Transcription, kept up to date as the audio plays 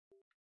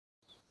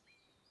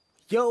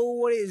Yo,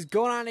 what is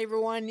going on,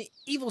 everyone?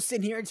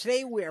 Evilson here, and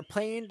today we are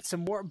playing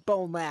some more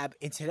bonelab,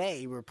 and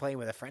today we're playing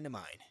with a friend of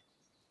mine,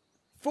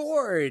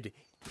 Ford.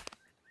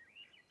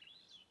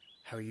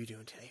 How are you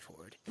doing today,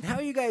 Ford? And how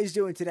are you guys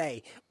doing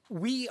today?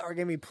 We are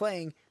going to be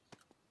playing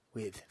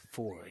with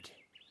Ford.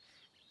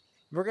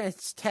 We're going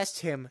to test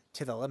him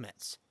to the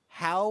limits.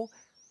 How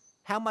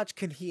much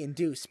can he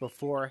induce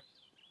before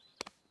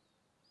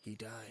he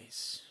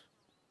dies?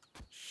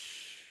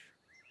 Shh.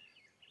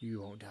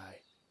 You won't die,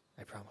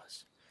 I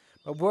promise.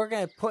 But we're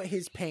going to put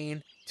his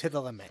pain to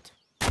the limit.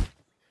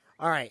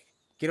 Alright,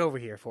 get over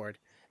here, Ford.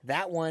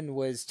 That one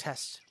was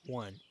test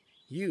 1.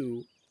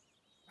 You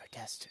are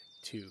test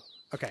 2.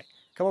 Okay,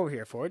 come over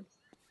here, Ford.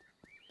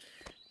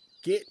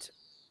 Get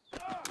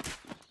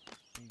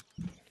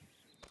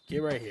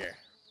right here.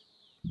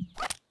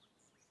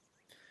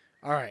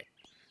 Alright.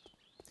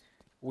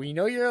 We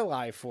know you're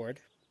alive, Ford.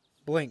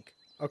 Blink.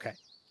 Okay,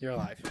 you're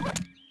alive.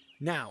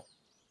 Now,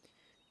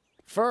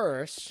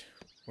 first,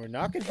 we're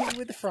not going to hit you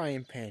with the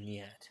frying pan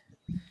yet.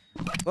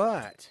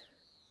 But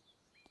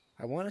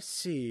I want to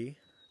see.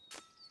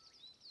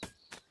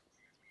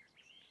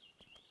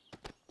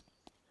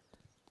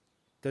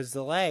 Does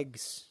the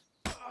legs.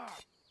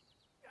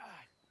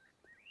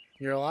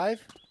 You're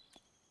alive?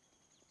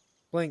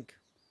 Blink.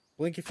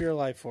 Blink if you're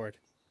alive, Ford.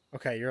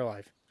 Okay, you're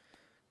alive.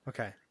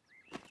 Okay.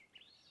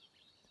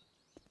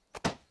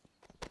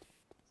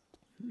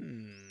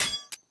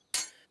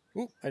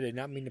 Oop, I did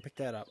not mean to pick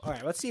that up.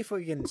 Alright, let's see if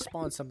we can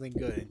spawn something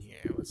good in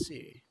here. Let's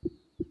see.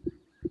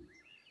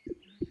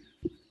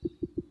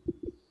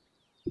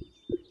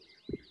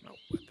 Oh,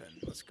 weapon.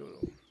 Let's go.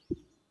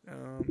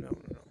 No.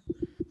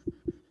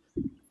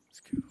 Let's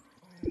go.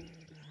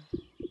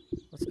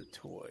 What's a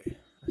toy?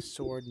 A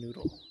sword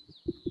noodle.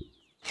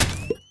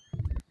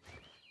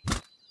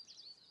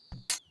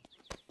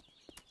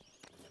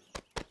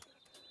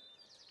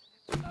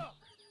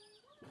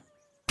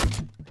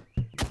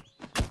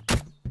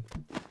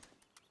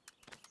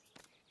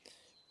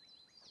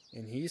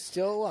 And he's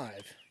still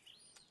alive.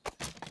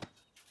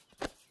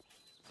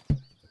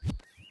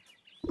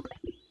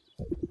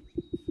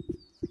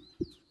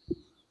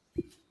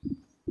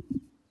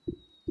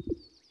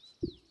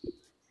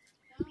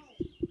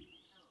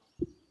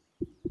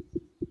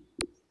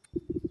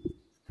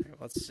 Right,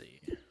 let's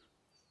see.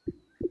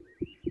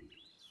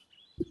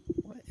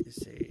 What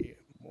is a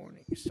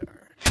morning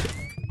star?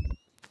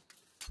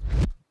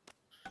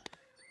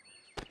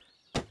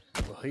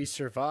 Will he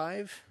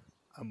survive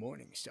a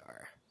morning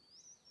star?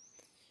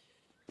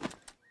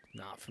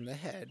 Not from the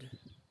head.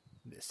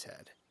 This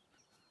head.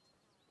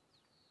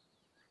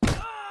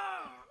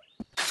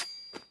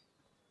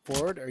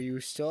 Ford, are you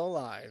still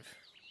alive?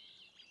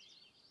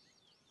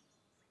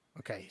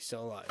 Okay, he's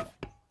still alive.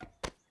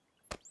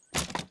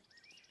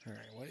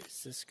 Alright, what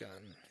is this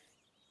gun?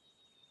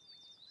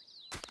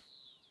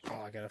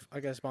 Oh, I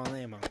gotta spawn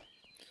ammo.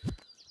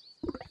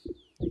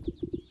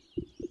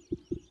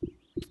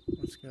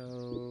 Let's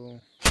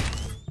go.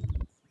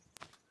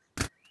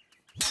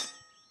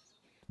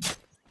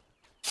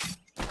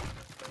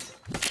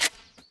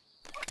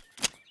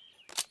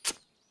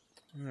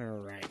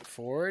 Alright,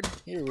 Ford.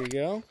 Here we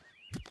go.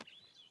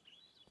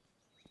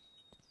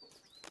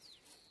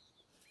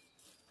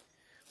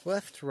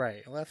 Left,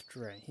 right.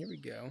 Here we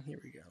go.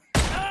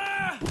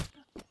 Ah!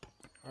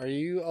 Are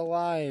you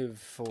alive,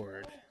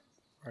 Ford?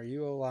 Are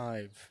you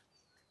alive?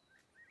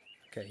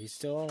 Okay, he's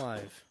still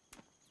alive.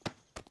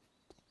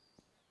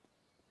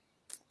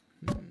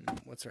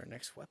 What's our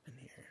next weapon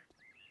here?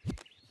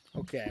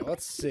 Okay,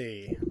 let's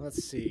see.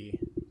 What's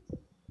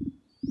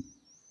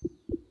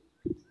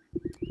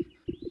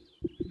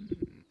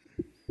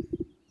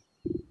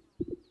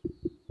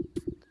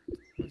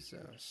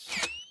this?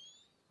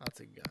 That's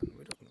a gun.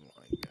 We don't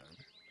want a gun.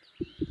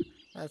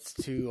 That's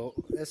too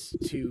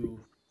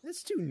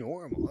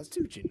normal. That's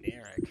too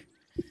generic.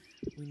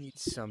 We need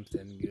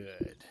something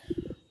good.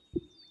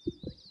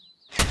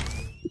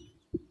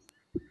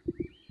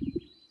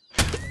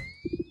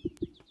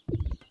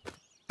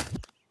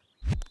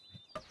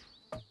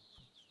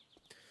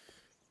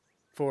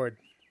 Ford,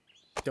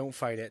 don't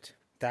fight it.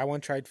 That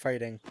one tried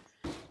fighting.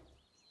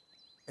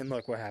 And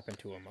look what happened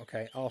to him,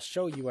 okay? I'll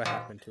show you what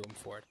happened to him,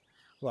 Ford.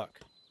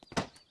 Look.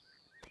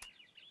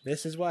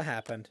 This is what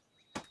happened.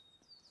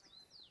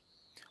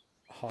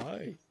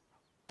 Hi.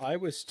 I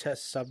was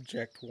test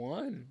subject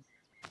 1.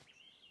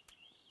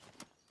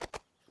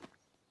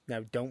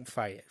 Now don't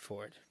fight it,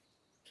 Ford.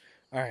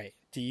 Alright,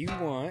 do you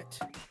want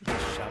the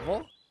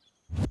shovel?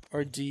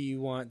 Or do you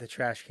want the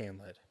trash can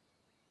lid?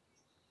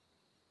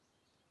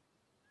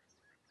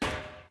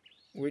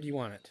 Where do you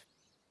want it?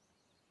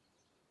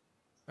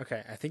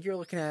 Okay, I think you're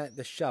looking at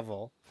the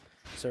shovel.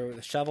 So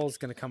the shovel is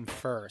going to come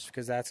first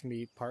because that's going to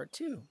be part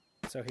 2.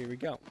 So here we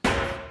go.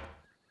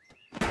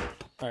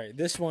 Alright,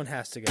 this one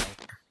has to go.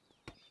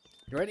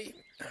 You ready?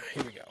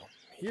 Here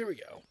we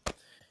go.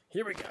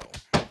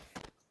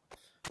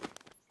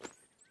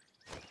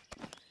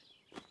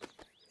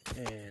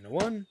 And a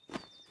 1.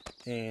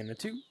 And a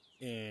 2.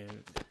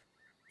 And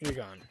you're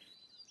gone.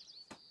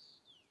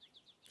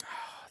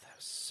 Oh, that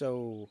was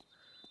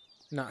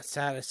not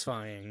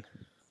satisfying.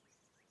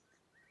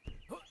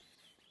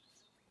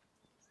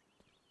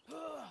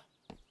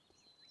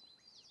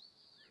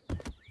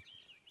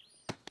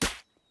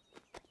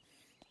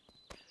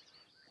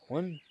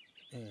 One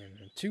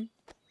and two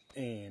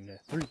and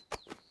three.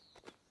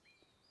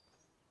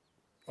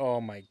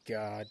 Oh my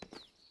god.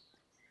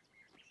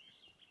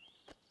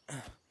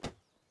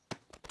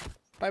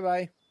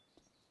 Bye-bye.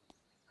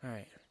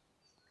 Alright.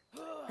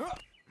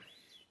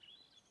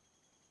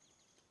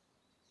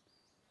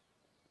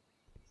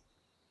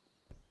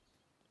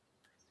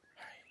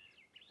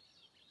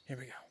 Here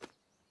we go.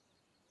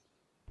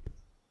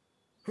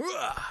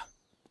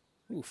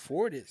 Ooh,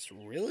 Ford is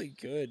really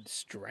good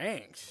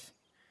strength.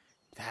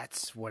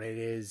 That's what it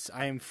is.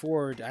 I am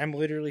Ford. I'm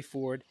literally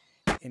Ford.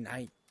 And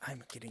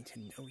I'm getting to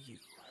know you.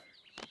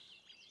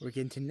 We're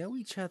getting to know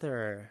each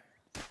other.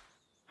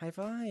 High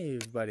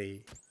five,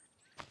 buddy.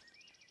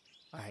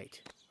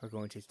 Alright. We're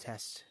going to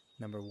test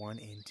number 1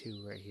 and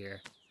 2 right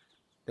here.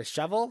 The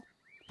shovel.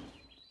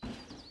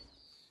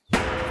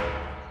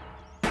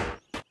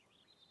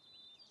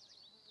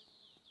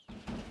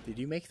 Did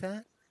you make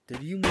that?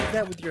 Did you move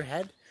that with your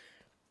head?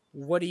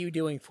 What are you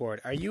doing for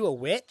it? Are you a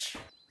witch?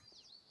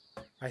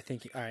 I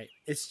think... Alright,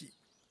 it's...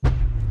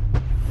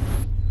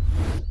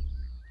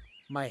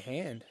 My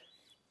hand.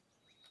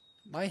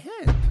 My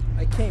hand.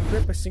 I can't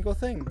grip a single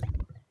thing.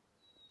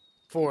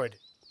 Ford,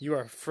 you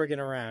are friggin'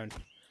 around.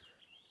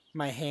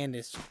 My hand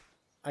is...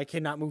 I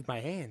cannot move my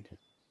hand.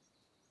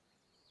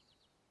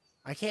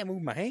 I can't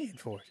move my hand,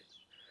 Ford.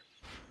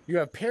 You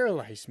have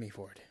paralyzed me,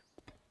 Ford.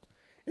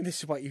 And this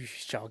is what you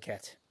shall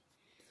get.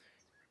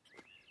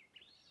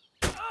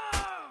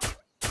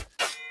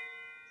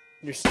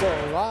 You're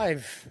still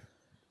alive.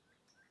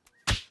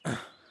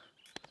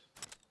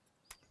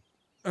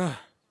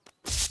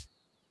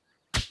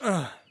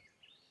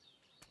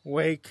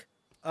 Wake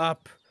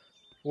up.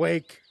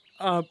 Wake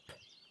up.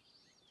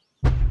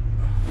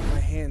 My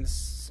hand's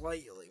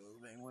slightly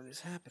moving. What is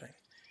happening?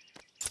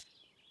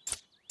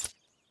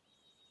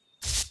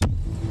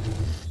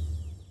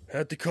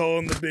 Had to call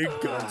in the big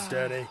guns,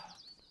 Daddy.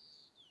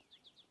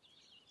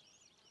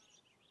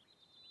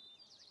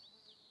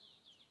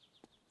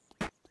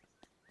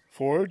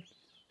 Ford?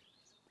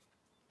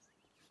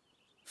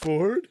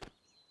 Ford?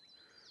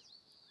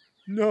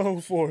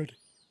 No, Ford.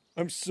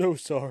 I'm so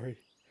sorry.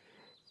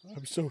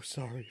 I'm so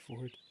sorry,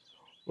 Ford.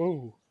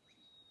 Oh.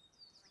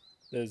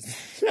 There's...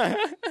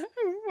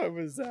 What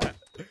was that?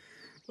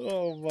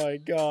 Oh my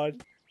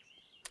god.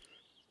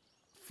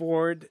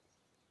 Ford,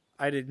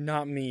 I did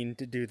not mean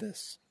to do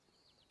this.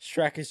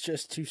 Shrek is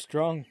just too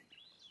strong.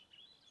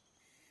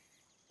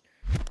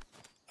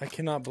 I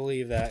cannot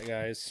believe that,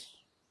 guys.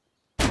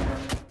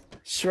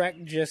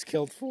 Shrek just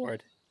killed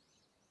Ford.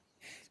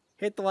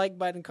 Hit the like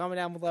button, comment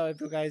down below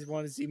if you guys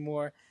want to see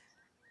more.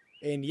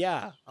 And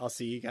yeah, I'll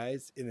see you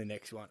guys in the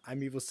next one.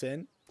 I'm Evil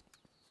Sin.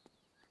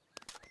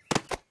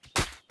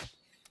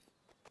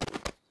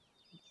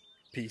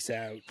 Peace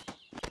out.